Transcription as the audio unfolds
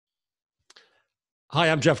Hi,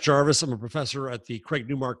 I'm Jeff Jarvis. I'm a professor at the Craig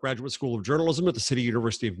Newmark Graduate School of Journalism at the City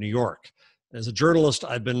University of New York. As a journalist,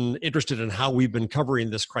 I've been interested in how we've been covering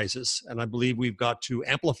this crisis, and I believe we've got to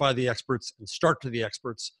amplify the experts and start to the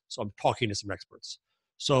experts. So I'm talking to some experts.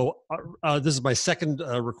 This is my second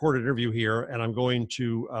recorded interview here, and I'm going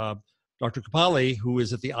to Dr. Kuppalli, who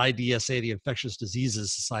is at the IDSA, the Infectious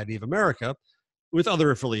Diseases Society of America, with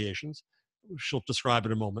other affiliations, which she'll describe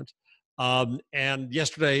in a moment. And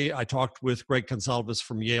yesterday I talked with Greg Consalves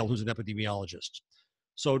from Yale, who's an epidemiologist.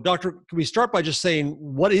 So Doctor, can we start by just saying,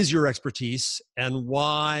 what is your expertise and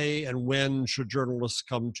why and when should journalists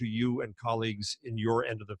come to you and colleagues in your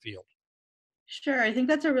end of the field? Sure, I think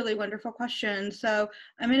that's a really wonderful question. So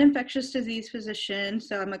I'm an infectious disease physician,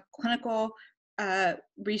 so I'm a clinical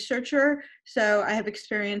researcher. So I have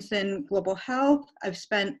experience in global health. I've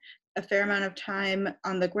spent a fair amount of time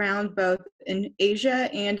on the ground, both in Asia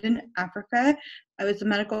and in Africa. I was the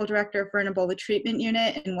medical director for an Ebola treatment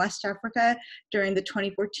unit in West Africa during the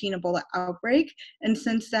 2014 Ebola outbreak. And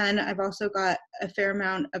since then, I've also got a fair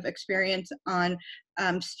amount of experience on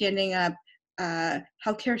standing up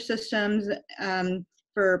healthcare systems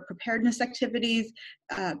for preparedness activities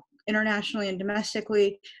internationally and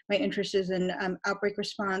domestically. My interest is in outbreak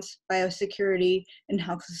response, biosecurity, and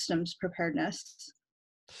health systems preparedness.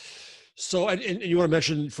 So, and you want to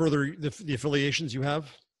mention further the affiliations you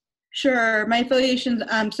have? Sure. My affiliations,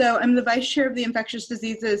 so I'm the vice chair of the Infectious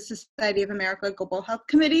Diseases Society of America Global Health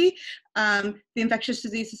Committee. The Infectious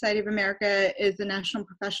Disease Society of America is the national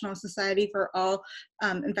professional society for all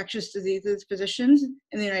infectious diseases physicians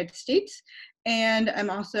in the United States. And I'm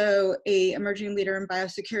also an emerging leader and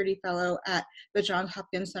biosecurity fellow at the Johns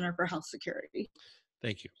Hopkins Center for Health Security.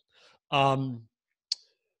 Thank you.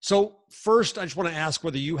 So first, I just want to ask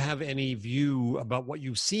whether you have any view about what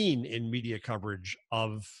you've seen in media coverage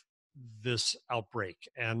of this outbreak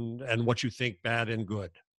and what you think, bad and good.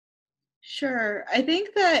 Sure. I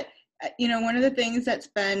think that, one of the things that's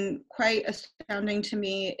been quite astounding to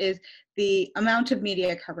me is the amount of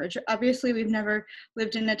media coverage. Obviously, we've never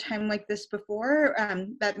lived in a time like this before,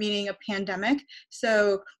 that meaning a pandemic.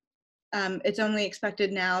 So it's only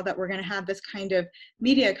expected now that we're going to have this kind of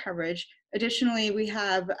media coverage. Additionally, we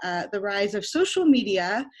have the rise of social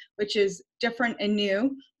media, which is different and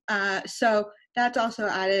new. So that's also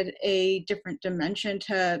added a different dimension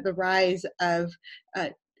to the rise of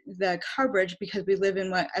the coverage, because we live in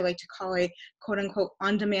what I like to call a quote unquote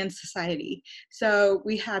on-demand society. So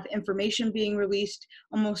we have information being released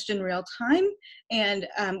almost in real time. And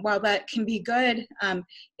while that can be good,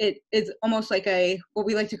 it is almost like what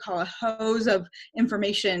we like to call a hose of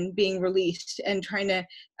information being released, and trying to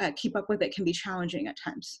keep up with it can be challenging at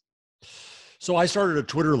times. So I started a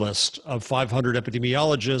Twitter list of 500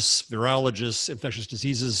 epidemiologists, virologists, infectious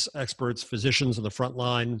diseases experts, physicians on the front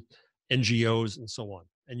line, NGOs, and so on.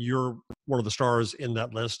 And you're one of the stars in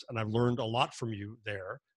that list, and I've learned a lot from you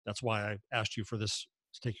there. That's why I asked you for this,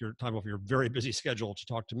 to take your time off your very busy schedule to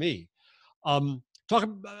talk to me. Talk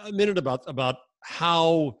a minute about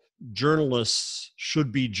how journalists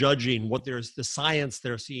should be judging what there's the science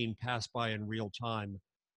they're seeing pass by in real time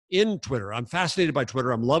in Twitter. I'm fascinated by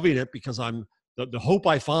Twitter. I'm loving it because the hope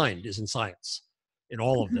I find is in science in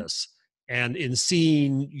all of this, and in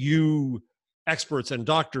seeing you experts and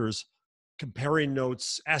doctors comparing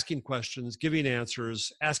notes, asking questions, giving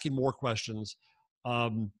answers, asking more questions,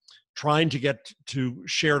 trying to get to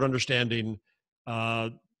shared understanding.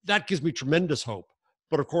 That gives me tremendous hope.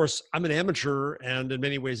 But of course, I'm an amateur and in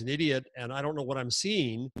many ways an idiot, and I don't know what I'm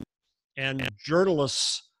seeing. And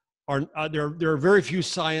journalists are, there are very few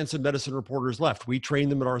science and medicine reporters left. We train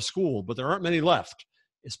them at our school, but there aren't many left,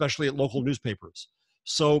 especially at local newspapers.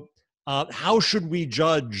 So how should we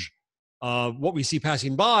judge what we see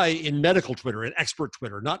passing by in medical Twitter, in expert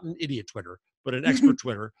Twitter, not in idiot Twitter, but in expert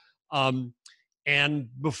Twitter? And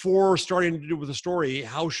before starting to do with the story,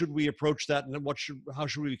 how should we approach that, and how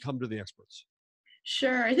should we come to the experts?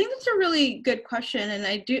 Sure. I think that's a really good question, and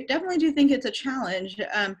I definitely do think it's a challenge.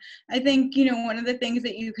 I think, one of the things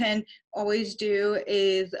that you can always do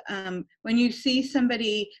is when you see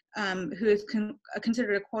somebody who is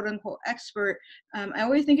considered a quote unquote expert, I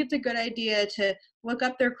always think it's a good idea to look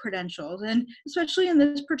up their credentials. And especially in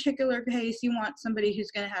this particular case, you want somebody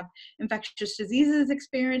who's going to have infectious diseases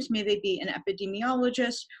experience. May they be an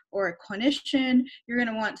epidemiologist or a clinician. You're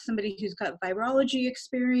going to want somebody who's got virology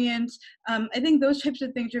experience. I think those types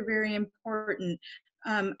of things are very important.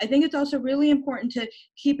 I think it's also really important to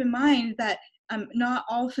keep in mind that not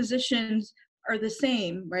all physicians are the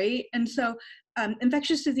same, right? And so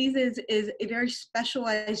infectious diseases is a very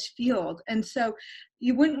specialized field. And so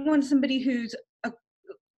you wouldn't want somebody who's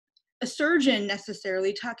a surgeon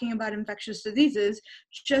necessarily talking about infectious diseases,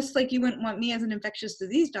 just like you wouldn't want me as an infectious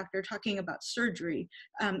disease doctor talking about surgery.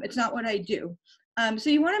 It's not what I do. So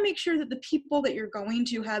you want to make sure that the people that you're going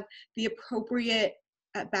to have the appropriate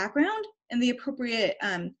background and the appropriate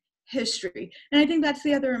history. And I think that's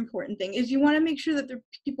the other important thing, is you want to make sure that they're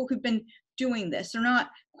people who've been doing this. They're not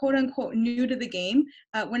quote unquote new to the game.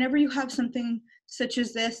 Whenever you have something such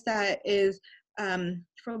as this that is,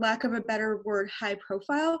 for lack of a better word, high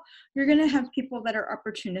profile, you're going to have people that are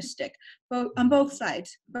opportunistic, both on both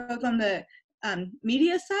sides, both on the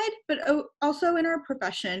media side, but also in our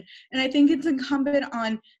profession. And I think it's incumbent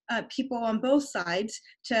on people on both sides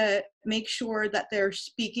to make sure that they're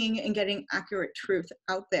speaking and getting accurate truth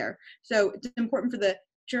out there. So it's important for the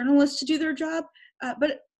journalists to do their job,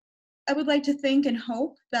 but I would like to think and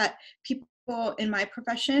hope that people in my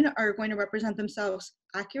profession are going to represent themselves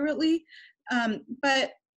accurately,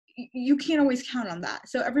 but you can't always count on that.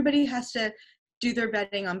 So everybody has to do their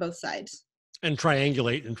vetting on both sides. And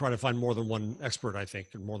triangulate and try to find more than one expert, I think,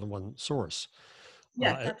 and more than one source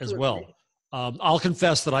Yes, as absolutely. well. I'll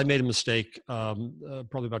confess that I made a mistake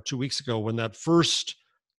probably about 2 weeks ago when that first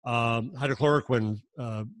hydrochloroquine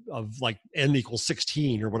of like N equals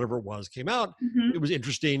 16 or whatever it was came out. Mm-hmm. It was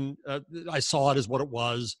interesting. I saw it as what it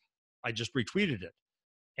was. I just retweeted it.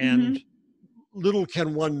 And Mm-hmm. little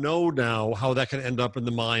can one know now how that can end up in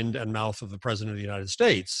the mind and mouth of the President of the United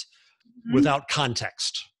States Mm-hmm. without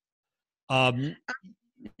context.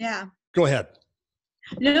 Yeah. Go ahead.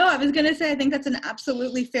 No, I was going to say, I think that's an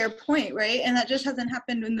absolutely fair point, right? And that just hasn't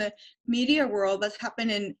happened in the media world. That's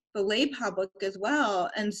happened in the lay public as well.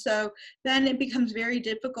 And so then it becomes very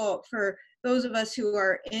difficult for those of us who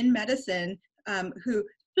are in medicine,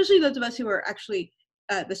 especially those of us who are actually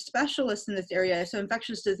the specialists in this area, so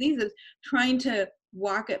infectious diseases, trying to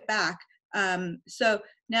walk it back. So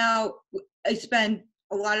now I spend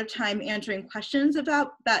a lot of time answering questions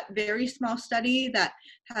about that very small study that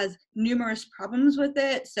has numerous problems with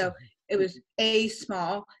it. So it was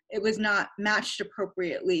small, it was not matched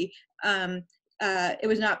appropriately, it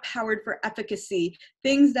was not powered for efficacy,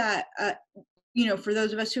 things that, for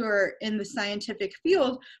those of us who are in the scientific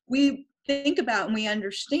field, we think about and we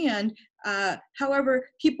understand. However,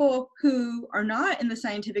 people who are not in the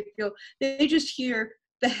scientific field, they just hear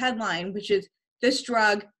the headline, which is, this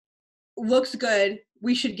drug looks good,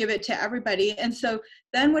 we should give it to everybody. And so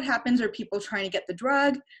then what happens are people trying to get the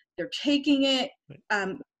drug, they're taking it,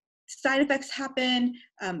 side effects happen.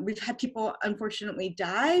 We've had people unfortunately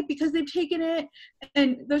die because they've taken it.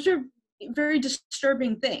 And those are very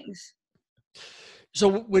disturbing things.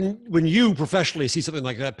 So when you professionally see something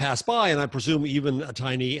like that pass by, and I presume even a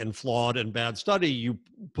tiny and flawed and bad study, you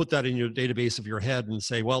put that in your database of your head and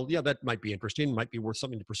say, well, yeah, that might be interesting, might be worth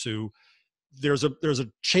something to pursue. There's a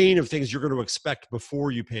chain of things you're going to expect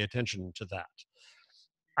before you pay attention to that.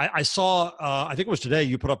 I saw, I think it was today,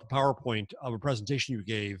 you put up a PowerPoint of a presentation you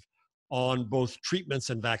gave on both treatments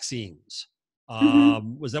and vaccines.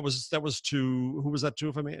 That was to, who was that to,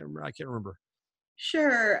 if I may remember? I can't remember.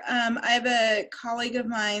 Sure. I have a colleague of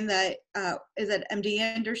mine that is at MD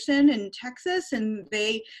Anderson in Texas, and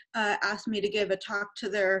they asked me to give a talk to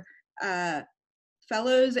their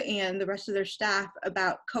fellows and the rest of their staff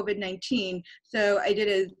about COVID-19. So I did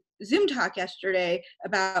a Zoom talk yesterday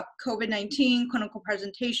about COVID-19, clinical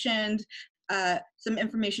presentations, some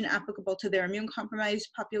information applicable to their immune compromised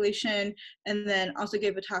population, and then also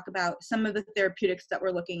gave a talk about some of the therapeutics that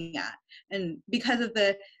we're looking at. And because of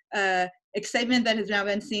the excitement that has now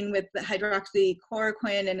been seen with the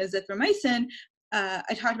hydroxychloroquine and azithromycin,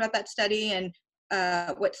 I talked about that study and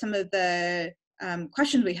what some of the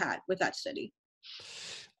questions we had with that study.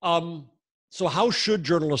 So how should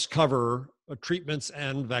journalists cover treatments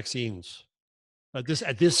and vaccines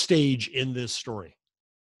at this stage in this story?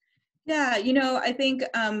 Yeah, I think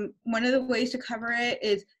one of the ways to cover it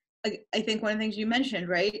is, I think one of the things you mentioned,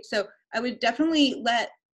 right? So I would definitely let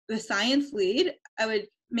the science lead. I would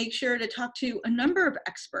make sure to talk to a number of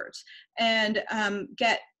experts and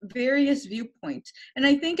get various viewpoints. And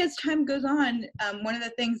I think as time goes on, one of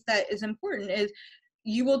the things that is important is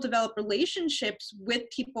you will develop relationships with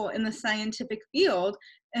people in the scientific field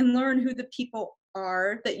and learn who the people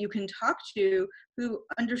are that you can talk to who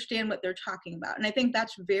understand what they're talking about. And I think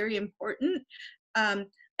that's very important. I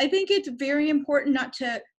think it's very important not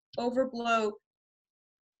to overblow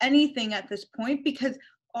anything at this point, because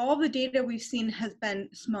all the data we've seen has been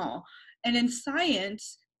small. And in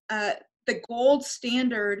science, the gold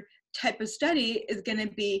standard type of study is going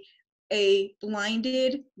to be a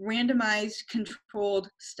blinded, randomized, controlled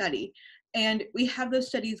study. And we have those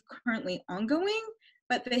studies currently ongoing,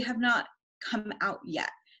 but they have not come out yet.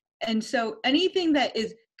 And so anything that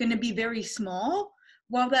is going to be very small.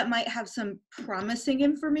 While that might have some promising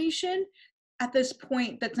information, at this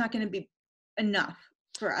point, that's not going to be enough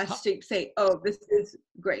for us to say, oh, this is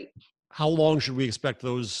great. How long should we expect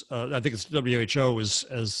those? I think it's WHO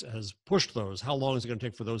has pushed those. How long is it going to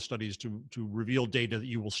take for those studies to reveal data that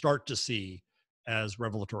you will start to see as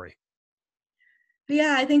revelatory?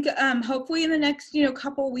 Yeah, I think hopefully in the next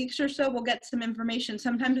couple of weeks or so we'll get some information.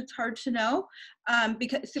 Sometimes it's hard to know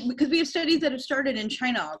because we have studies that have started in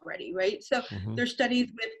China already, right? So there's studies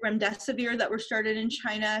with remdesivir that were started in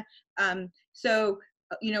China. So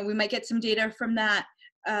we might get some data from that,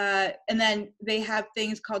 and then they have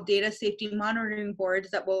things called data safety monitoring boards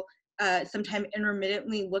that will sometime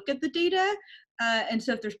intermittently look at the data. And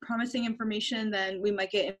so if there's promising information, then we might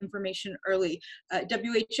get information early.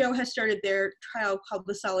 WHO has started their trial called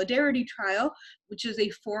the Solidarity Trial, which is a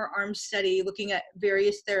 4-arm study looking at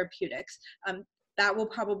various therapeutics. That will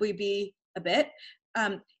probably be a bit.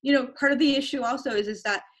 Part of the issue also is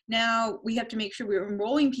that now we have to make sure we're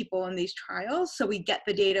enrolling people in these trials so we get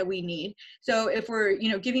the data we need. So if we're,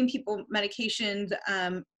 giving people medications,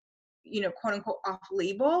 quote unquote off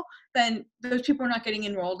label, then those people are not getting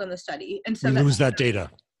enrolled in the study. And so we lose that data.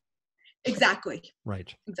 Exactly.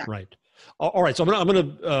 Right. Exactly. Right. All right. So I'm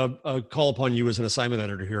going to call upon you as an assignment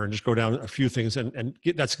editor here and just go down a few things. And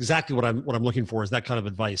that's exactly what I'm looking for, is that kind of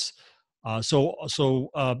advice. So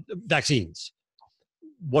vaccines,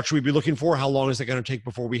 what should we be looking for? How long is it going to take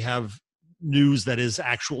before we have news that is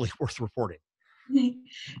actually worth reporting?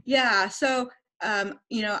 Yeah. So, I'm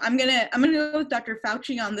gonna go with Dr.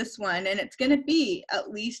 Fauci on this one, and it's gonna be at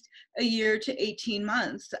least a year to 18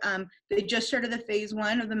 months. They just started the phase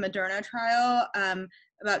 1 of the Moderna trial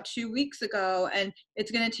about 2 weeks ago, and it's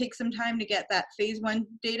gonna take some time to get that phase 1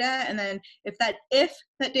 data, and then if that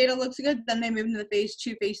data looks good, then they move into the phase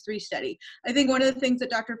 2, phase 3 study. I think one of the things that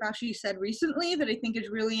Dr. Fauci said recently that I think is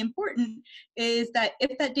really important is that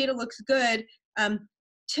if that data looks good,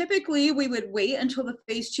 typically, we would wait until the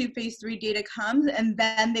phase 2, phase 3 data comes, and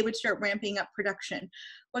then they would start ramping up production.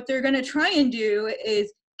 What they're going to try and do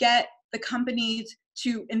is get the companies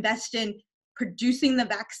to invest in producing the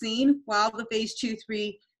vaccine while the phase 2,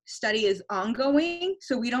 3 study is ongoing.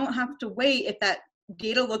 So we don't have to wait if that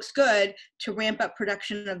data looks good to ramp up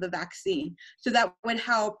production of the vaccine. So that would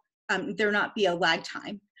help there not be a lag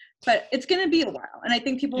time. But it's going to be a while, and I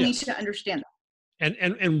think people need to understand that.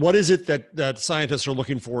 And what is it that scientists are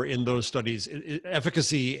looking for in those studies?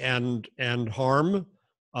 Efficacy and harm?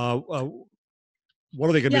 What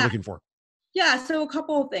are they going to be looking for? Yeah, so a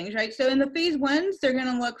couple of things, right? So in the phase 1s, they're going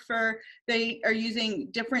to look for, they are using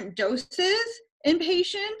different doses in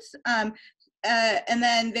patients. And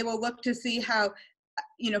then they will look to see how,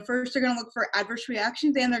 first they're going to look for adverse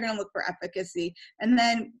reactions, and they're going to look for efficacy. And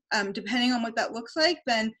then depending on what that looks like,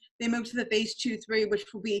 then they move to the phase 2, 3, which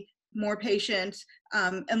will be more patients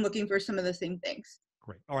and looking for some of the same things.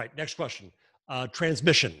 Great. All right, next question.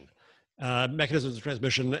 Transmission, mechanisms of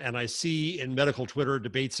transmission. And I see in medical Twitter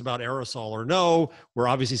debates about aerosol or no. We're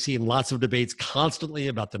obviously seeing lots of debates constantly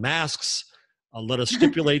about the masks. Let us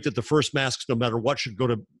stipulate that the first masks, no matter what, should go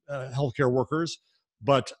to healthcare workers.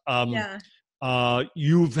 But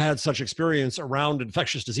you've had such experience around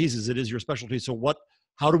infectious diseases. It is your specialty. So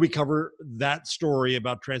how do we cover that story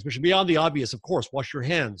about transmission? Beyond the obvious, of course, wash your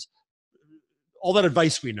hands. All that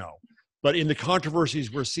advice we know. But in the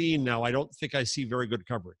controversies we're seeing now, I don't think I see very good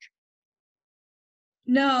coverage.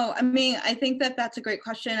 No, I mean, I think that's a great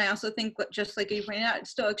question. I also think, just like you pointed out, it's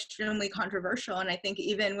still extremely controversial. And I think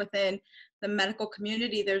even within the medical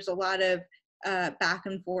community, there's a lot of back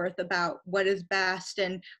and forth about what is best.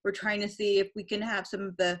 And we're trying to see if we can have some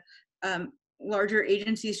of the larger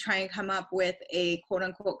agencies try and come up with a quote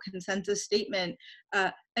unquote consensus statement.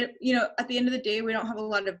 At the end of the day, we don't have a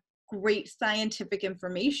lot of great scientific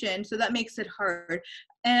information, so that makes it hard.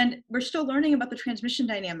 And we're still learning about the transmission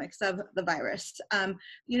dynamics of the virus.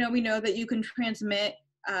 We know that you can transmit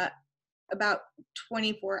about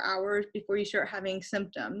 24 hours before you start having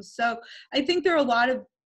symptoms. So I think there are a lot of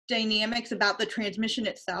dynamics about the transmission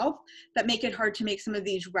itself that make it hard to make some of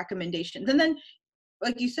these recommendations. And then,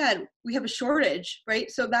 like you said, we have a shortage, right?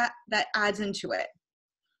 So that adds into it.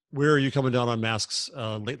 Where are you coming down on masks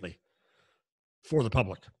lately for the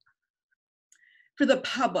public? For the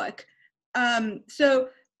public. So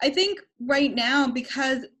I think right now,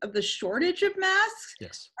 because of the shortage of masks,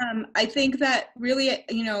 yes. I think that really,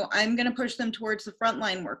 I'm going to push them towards the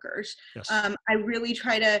frontline workers. Yes. I really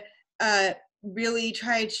try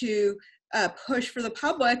to push for the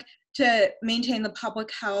public to maintain the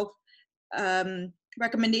public health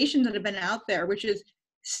recommendations that have been out there, which is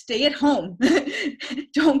stay at home.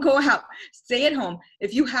 Don't go out. Stay at home.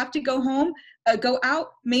 If you have to go home, go out,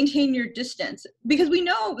 maintain your distance. Because we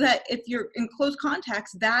know that if you're in close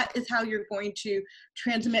contacts, that is how you're going to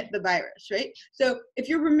transmit the virus, right? So if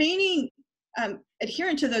you're remaining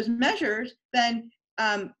adherent to those measures, then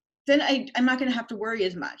I'm not going to have to worry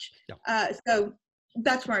as much. Yeah. So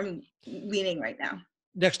that's where I'm leaning right now.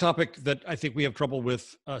 Next topic that I think we have trouble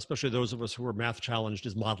with, especially those of us who are math challenged,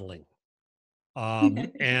 is modeling.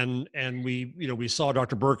 And we saw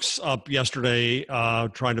Dr. Burks up yesterday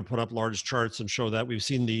trying to put up large charts and show that. We've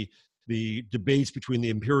seen the debates between the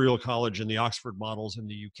Imperial College and the Oxford models in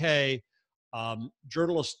the UK.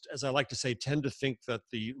 Journalists, as I like to say, tend to think that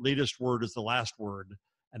the latest word is the last word,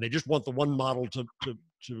 and they just want the one model to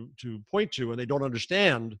point to, and they don't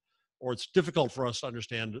understand, or it's difficult for us to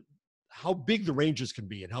understand how big the ranges can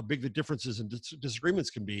be and how big the differences and disagreements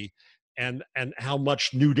can be, and how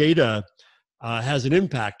much new data has an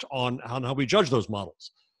impact on how we judge those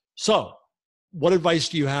models. So what advice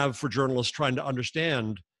do you have for journalists trying to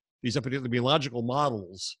understand these epidemiological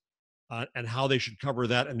models and how they should cover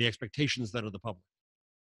that and the expectations that of the public?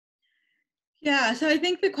 Yeah, so I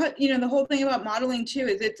think the whole thing about modeling too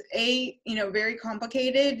is it's very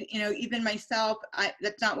complicated. Even myself,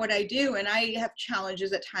 that's not what I do, and I have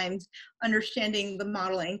challenges at times understanding the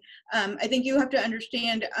modeling. I think you have to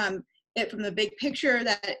understand it from the big picture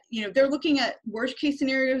that they're looking at worst case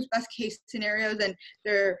scenarios, best case scenarios, and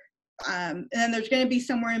then there's going to be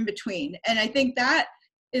somewhere in between. And I think that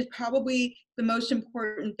is probably the most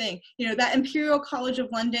important thing. That Imperial College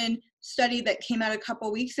of London study that came out a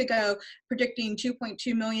couple weeks ago predicting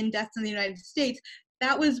 2.2 million deaths in the United States,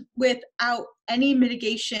 that was without any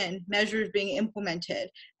mitigation measures being implemented.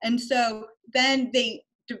 And so then they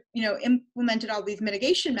implemented all these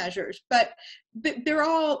mitigation measures, but they're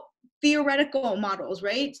all theoretical models,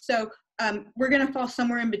 right? So we're going to fall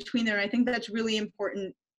somewhere in between there. And I think that's really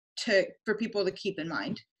important for people to keep in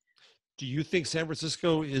mind. Do you think San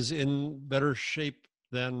Francisco is in better shape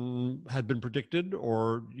than had been predicted,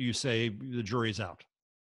 or you say the jury's out?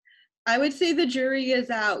 I would say the jury is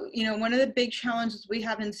out. One of the big challenges we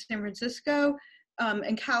have in San Francisco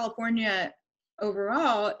and California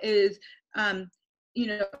overall is,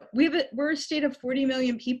 we're a state of 40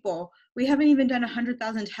 million people. We haven't even done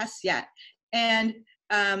 100,000 tests yet. And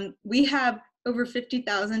we have over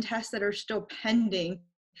 50,000 tests that are still pending.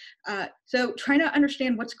 So trying to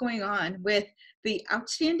understand what's going on with the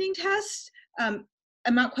outstanding tests,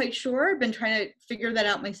 I'm not quite sure. I've been trying to figure that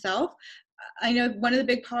out myself. I know one of the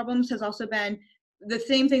big problems has also been the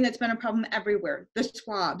same thing that's been a problem everywhere, the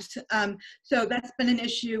swabs. So that's been an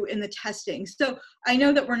issue in the testing. So I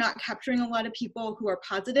know that we're not capturing a lot of people who are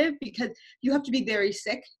positive because you have to be very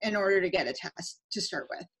sick in order to get a test to start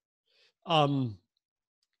with.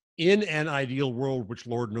 In an ideal world, which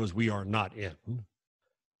Lord knows we are not in,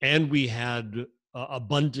 and we had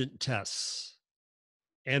abundant tests,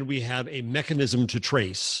 and we have a mechanism to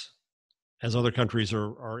trace, as other countries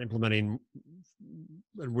are implementing,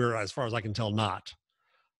 and we're, as far as I can tell, not.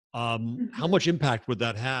 How much impact would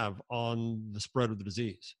that have on the spread of the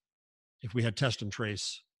disease if we had test and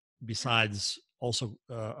trace besides also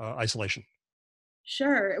isolation?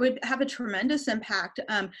 Sure, it would have a tremendous impact.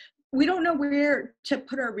 We don't know where to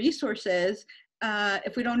put our resources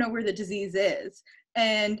if we don't know where the disease is.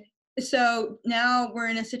 And so now we're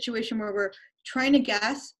in a situation where we're trying to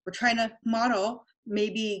guess, we're trying to model,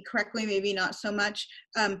 maybe correctly, maybe not so much,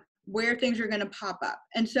 where things are going to pop up.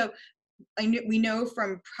 And so we know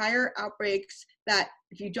from prior outbreaks that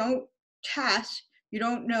if you don't test, you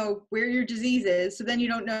don't know where your disease is, so then you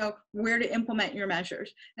don't know where to implement your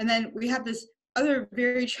measures. And then we have this other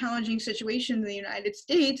very challenging situation in the United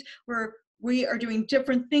States where we are doing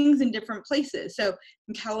different things in different places. So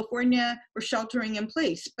in California, we're sheltering in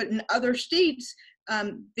place, but in other states,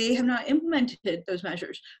 they have not implemented those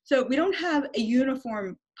measures. So we don't have a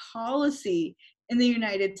uniform policy in the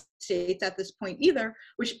United States at this point either,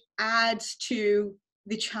 which adds to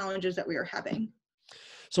the challenges that we are having.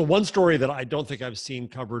 So one story that I don't think I've seen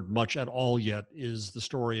covered much at all yet is the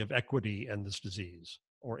story of equity and this disease,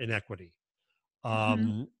 or inequity.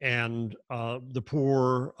 And the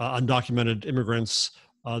poor, undocumented immigrants,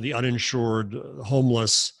 the uninsured,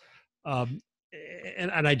 homeless,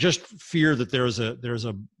 and I just fear that there's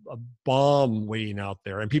a bomb waiting out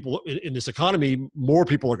there. And people in this economy, more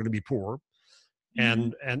people are going to be poor,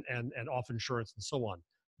 and off insurance and so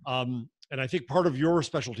on. And I think part of your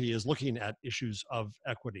specialty is looking at issues of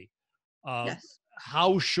equity. Yes.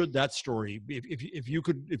 How should that story, if you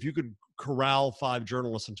could corral 5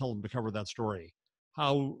 journalists and tell them to cover that story,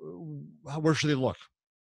 where should they look?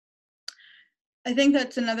 I think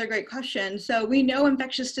that's another great question. So we know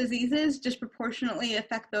infectious diseases disproportionately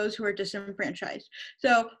affect those who are disenfranchised.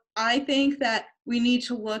 So I think that we need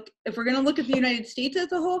to look, if we're going to look at the United States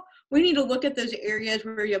as a whole, we need to look at those areas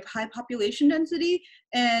where you have high population density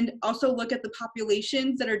and also look at the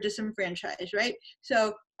populations that are disenfranchised, right?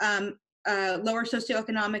 So lower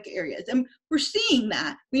socioeconomic areas. And we're seeing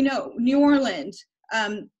that. We know New Orleans,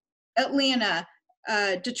 Atlanta,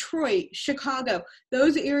 Detroit, Chicago,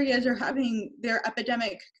 those areas are having their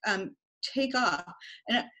epidemic take off.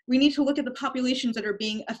 And we need to look at the populations that are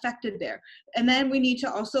being affected there. And then we need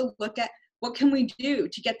to also look at what can we do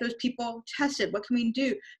to get those people tested? What can we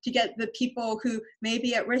do to get the people who may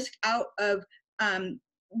be at risk out of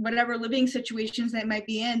whatever living situations they might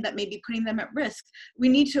be in that may be putting them at risk? We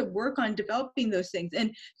need to work on developing those things.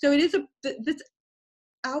 And so it is this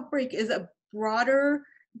outbreak is a broader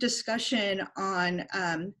discussion on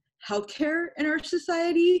healthcare in our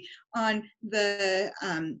society, on the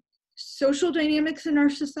social dynamics in our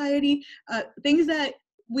society, things that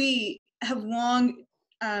we have long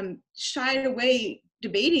shied away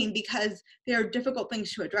debating because they're difficult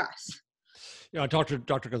things to address. You know, I talked to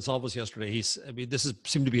Dr. Gonsalves yesterday. I mean, this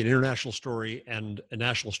seemed to be an international story and a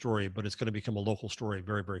national story, but it's going to become a local story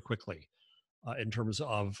very, very quickly. In terms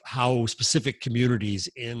of how specific communities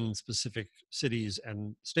in specific cities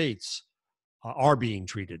and states are being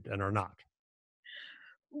treated and are not.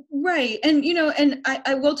 Right. And, you know, and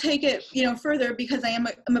I will take it, you know, further because I'm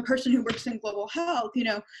a person who works in global health. You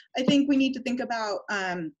know, I think we need to think about,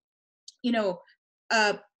 you know,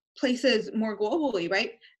 places more globally,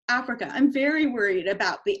 right? Africa. I'm very worried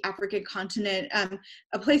about the African continent.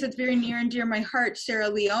 A place that's very near and dear my heart, Sierra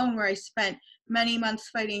Leone, where I spent many months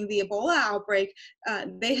fighting the Ebola outbreak.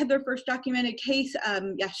 They had their first documented case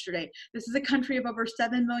yesterday. This is a country of over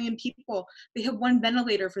 7 million people. They have one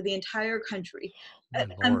ventilator for the entire country.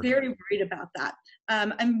 I'm very worried about that.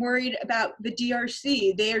 I'm worried about the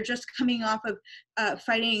DRC. They are just coming off of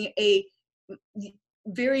fighting a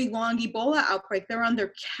very long Ebola outbreak. They're on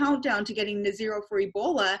their countdown to getting to zero for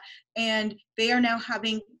Ebola, and they are now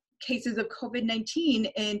having cases of COVID-19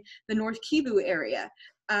 in the North Kivu area.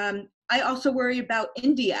 I also worry about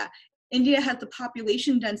India. India has the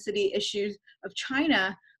population density issues of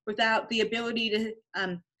China without the ability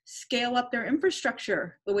to scale up their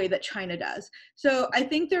infrastructure the way that China does. So I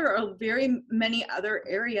think there are very many other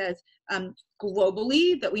areas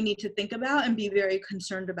globally that we need to think about and be very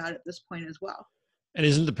concerned about at this point as well. And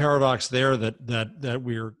isn't the paradox there that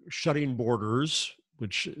we're shutting borders,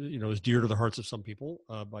 which you know is dear to the hearts of some people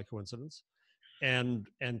by coincidence, and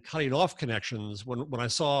cutting off connections? When I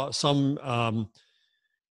saw some,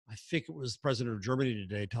 I think it was the president of Germany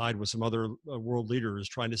today, tied with some other world leaders,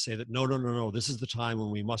 trying to say that no, this is the time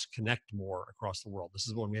when we must connect more across the world. This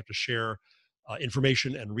is when we have to share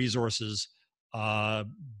information and resources.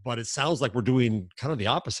 But it sounds like we're doing kind of the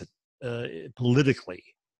opposite politically.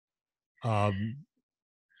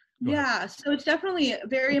 Yeah, so it's definitely a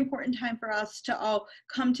very important time for us to all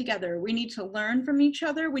come together. We need to learn from each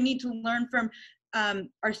other. We need to learn from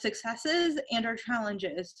our successes and our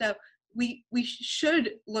challenges. So we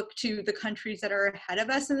should look to the countries that are ahead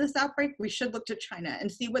of us in this outbreak. We should look to China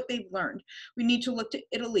and see what they've learned. We need to look to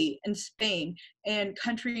Italy and Spain and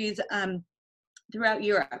countries throughout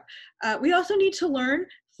Europe. We also need to learn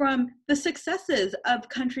from the successes of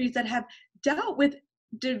countries that have dealt with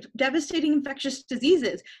devastating infectious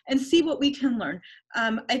diseases and see what we can learn.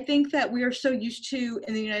 I think that we are so used to,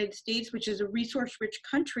 in the United States, which is a resource-rich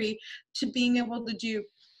country, to being able to do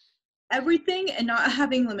everything and not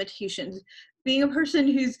having limitations. Being a person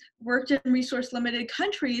who's worked in resource-limited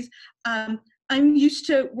countries, I'm used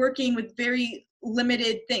to working with very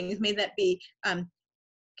limited things, may that be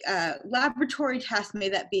laboratory tests, may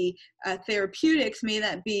that be therapeutics, may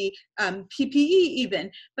that be PPE even.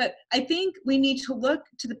 But I think we need to look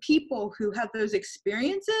to the people who have those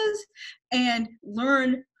experiences and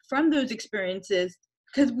learn from those experiences,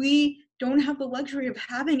 because we don't have the luxury of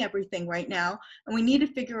having everything right now, and we need to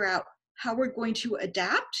figure out how we're going to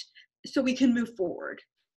adapt so we can move forward.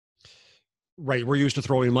 Right. We're used to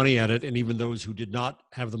throwing money at it. And even those who did not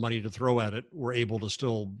have the money to throw at it were able to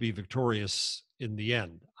still be victorious in the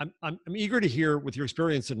end. I'm eager to hear, with your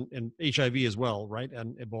experience in HIV as well, right?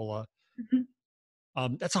 And Ebola.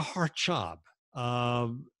 Mm-hmm. That's a hard job.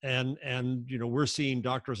 And you know, we're seeing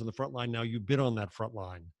doctors on the front line now. You've been on that front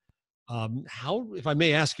line. How, if I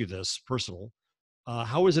may ask you this personal,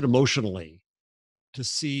 how is it emotionally to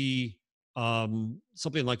see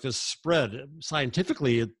something like this spread?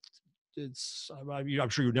 Scientifically, I'm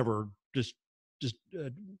sure you never just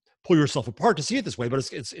pull yourself apart to see it this way,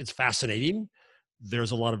 but it's fascinating.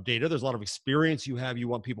 There's a lot of data. There's a lot of experience you have. You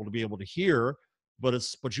want people to be able to hear.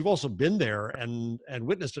 but you've also been there and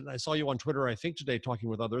witnessed it. And I saw you on Twitter, I think today, talking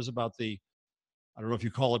with others about I don't know if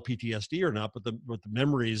you call it PTSD or not, but the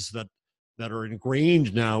memories that are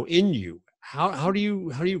ingrained now in you. How do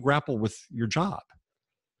you grapple with your job?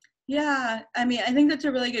 Yeah, I mean, I think that's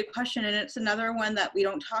a really good question, and it's another one that we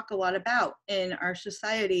don't talk a lot about in our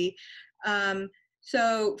society. Um,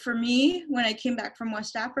 so for me, when I came back from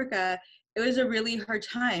West Africa, it was a really hard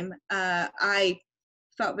time. I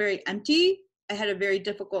felt very empty. I had a very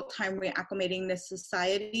difficult time reacclimating to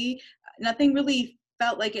society. Nothing really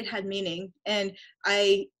felt like it had meaning, and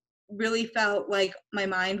I really felt like my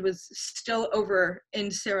mind was still over in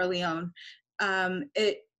Sierra Leone.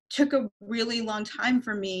 It took a really long time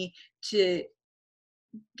for me to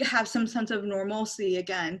have some sense of normalcy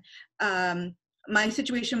again. My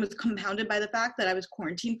situation was compounded by the fact that I was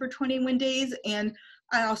quarantined for 21 days, and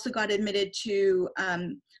I also got admitted to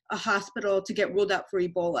a hospital to get ruled out for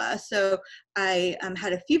Ebola. So I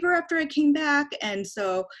had a fever after I came back, and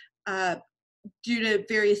so due to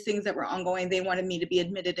various things that were ongoing, they wanted me to be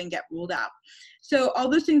admitted and get ruled out. So all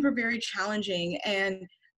those things were very challenging, and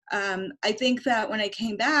I think that when I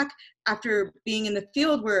came back after being in the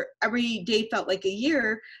field where every day felt like a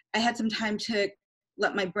year, I had some time to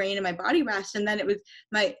let my brain and my body rest. And then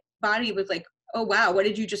my body was like, oh, wow, what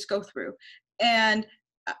did you just go through? And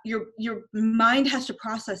your mind has to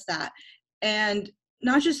process that. And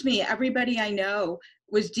not just me, everybody I know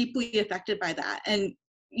was deeply affected by that. And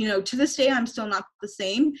to this day, I'm still not the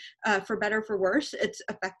same, for better or for worse. It's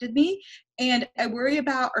affected me. And I worry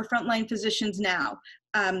about our frontline physicians now,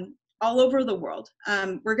 all over the world.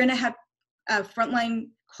 We're going to have frontline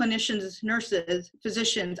clinicians, nurses,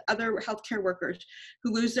 physicians, other healthcare workers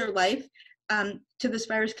who lose their life to this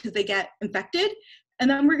virus because they get infected. And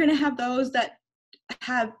then we're going to have those that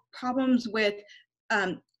have problems with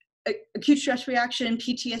acute stress reaction,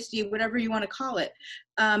 PTSD, whatever you want to call it.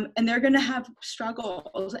 And they're going to have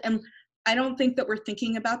struggles. And I don't think that we're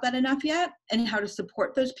thinking about that enough yet and how to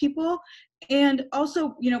support those people. And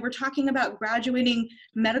also, we're talking about graduating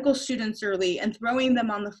medical students early and throwing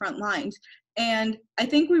them on the front lines. And I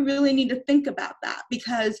think we really need to think about that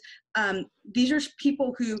because these are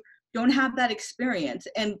people who don't have that experience,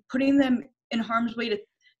 and putting them in harm's way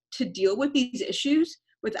to deal with these issues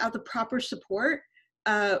without the proper support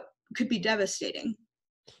could be devastating.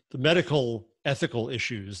 The medical ethical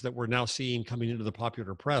issues that we're now seeing coming into the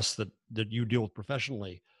popular press that you deal with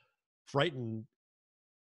professionally frighten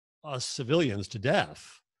us civilians to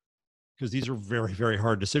death, because these are very, very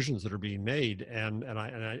hard decisions that are being made. And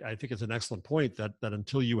I think it's an excellent point that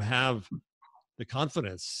until you have the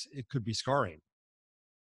confidence, it could be scarring.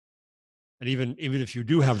 And even if you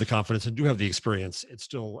do have the confidence and do have the experience, it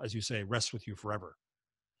still, as you say, rests with you forever.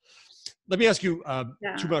 Let me ask you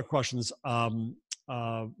two more questions.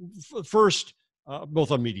 First,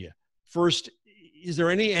 both on media. First, is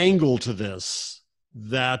there any angle to this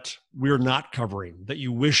that we're not covering, that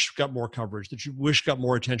you wish got more coverage, that you wish got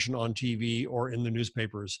more attention on TV or in the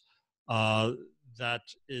newspapers, that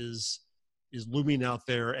is looming out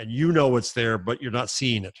there and it's there, but you're not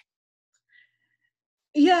seeing it?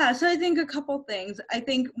 Yeah, so I think a couple things. I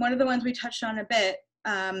think one of the ones we touched on a bit,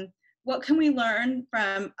 what can we learn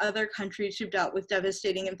from other countries who've dealt with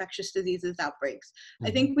devastating infectious diseases outbreaks? Mm-hmm.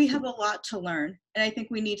 I think we have a lot to learn, and I think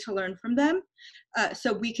we need to learn from them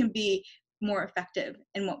so we can be more effective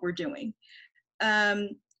in what we're doing.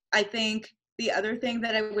 I think the other thing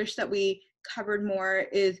that I wish that we covered more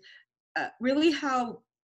is really how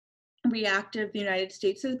reactive the United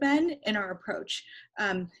States has been in our approach.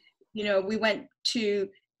 We went to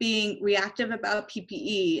being reactive about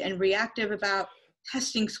PPE and reactive about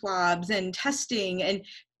testing swabs and testing and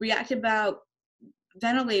reactive about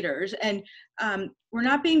ventilators. And we're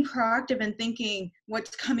not being proactive in thinking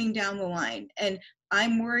what's coming down the line. And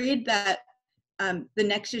I'm worried that the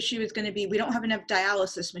next issue is going to be, we don't have enough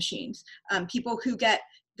dialysis machines. People who get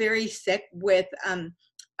very sick with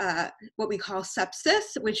what we call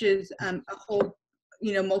sepsis, which is a whole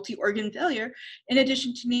multi-organ failure. In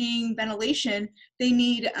addition to needing ventilation, they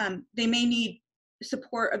may need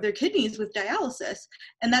support of their kidneys with dialysis.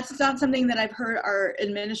 And that's not something that I've heard our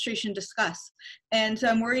administration discuss. And so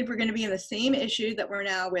I'm worried we're going to be in the same issue that we're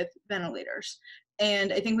now with ventilators.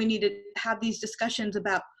 And I think we need to have these discussions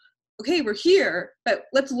about, okay, we're here, but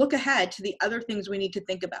let's look ahead to the other things we need to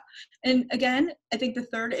think about. And again, I think the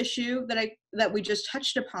third issue that we just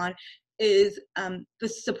touched upon is the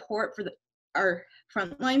support for our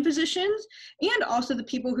frontline physicians and also the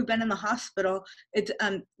people who've been in the hospital. It's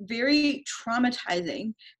very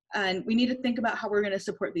traumatizing, and we need to think about how we're going to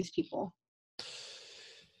support these people.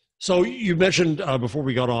 So you mentioned before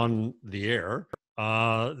we got on the air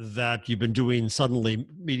that you've been doing suddenly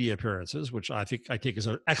media appearances, which I take as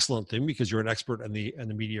an excellent thing because you're an expert and the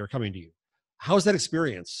media are coming to you. How's that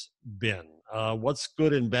experience been? What's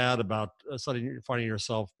good and bad about finding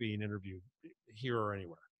yourself being interviewed here or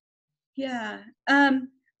anywhere? Yeah.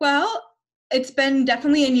 Well, it's been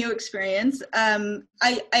definitely a new experience. I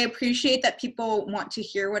appreciate that people want to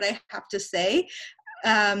hear what I have to say.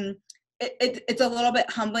 Um, it's a little bit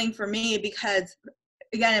humbling for me because,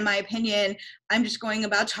 again, in my opinion, I'm just going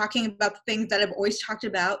about talking about the things that I've always talked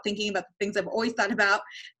about, thinking about the things I've always thought about,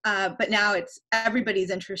 but now it's everybody's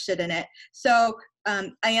interested in it. So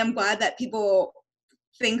I am glad that people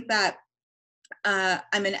think that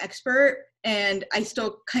I'm an expert, and I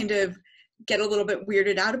still kind of get a little bit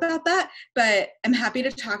weirded out about that, but I'm happy to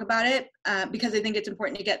talk about it because I think it's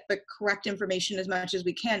important to get the correct information as much as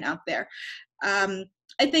we can out there.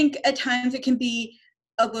 I think at times it can be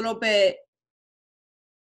a little bit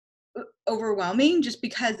overwhelming just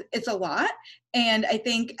because it's a lot, and I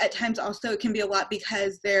think at times also it can be a lot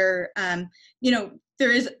because there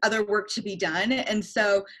is other work to be done, and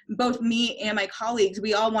so both me and my colleagues,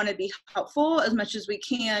 we all want to be helpful as much as we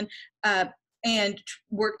can, and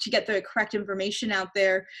work to get the correct information out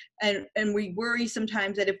there, and we worry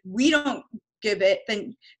sometimes that if we don't give it,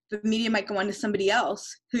 then the media might go on to somebody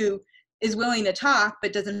else who is willing to talk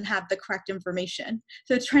but doesn't have the correct information.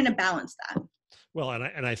 So it's trying to balance that. Well,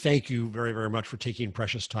 and I thank you very, very much for taking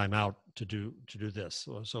precious time out to do this.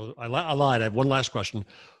 So I lied. I have one last question.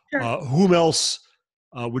 Sure. Whom else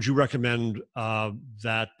would you recommend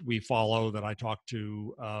that we follow, that I talk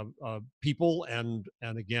to, people and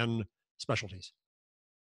again, specialties?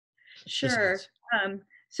 Sure.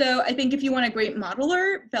 So I think if you want a great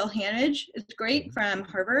modeler, Bill Hanage is great from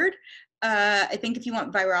Harvard. I think if you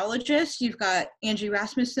want virologists, you've got Angie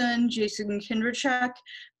Rasmussen, Jason Kindrachuk,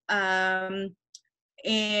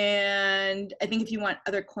 and I think if you want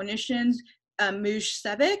other clinicians, Muj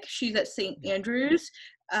Sevic, she's at St. Andrews.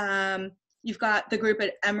 You've got the group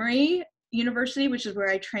at Emory University, which is where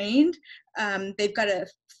I trained. They've got a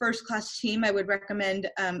first-class team. I would recommend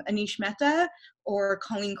Anish Mehta or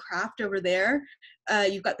Colleen Kraft over there.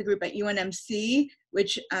 You've got the group at UNMC,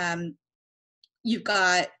 which you've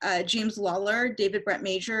got James Lawler, David Brett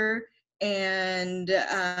Major, and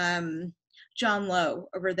John Lowe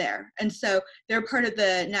over there. And so they're part of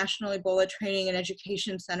the National Ebola Training and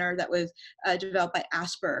Education Center that was developed by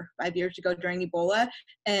ASPR 5 years ago during Ebola.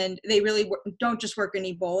 And they really don't just work in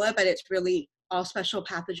Ebola, but it's really all special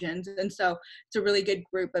pathogens. And so it's a really good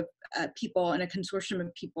group of people and a consortium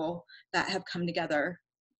of people that have come together.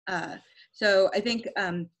 So I think,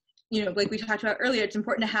 like we talked about earlier, it's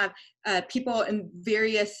important to have people in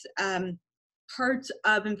various parts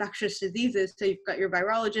of infectious diseases. So you've got your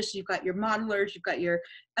virologists, you've got your modelers, you've got your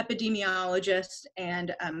epidemiologists,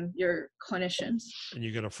 and your clinicians. And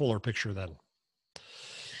you get a fuller picture then.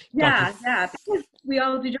 Yeah, because we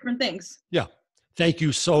all do different things. Yeah. Thank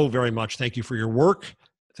you so very much. Thank you for your work.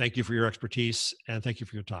 Thank you for your expertise. And thank you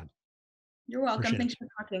for your time. You're welcome. Thanks for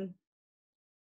talking.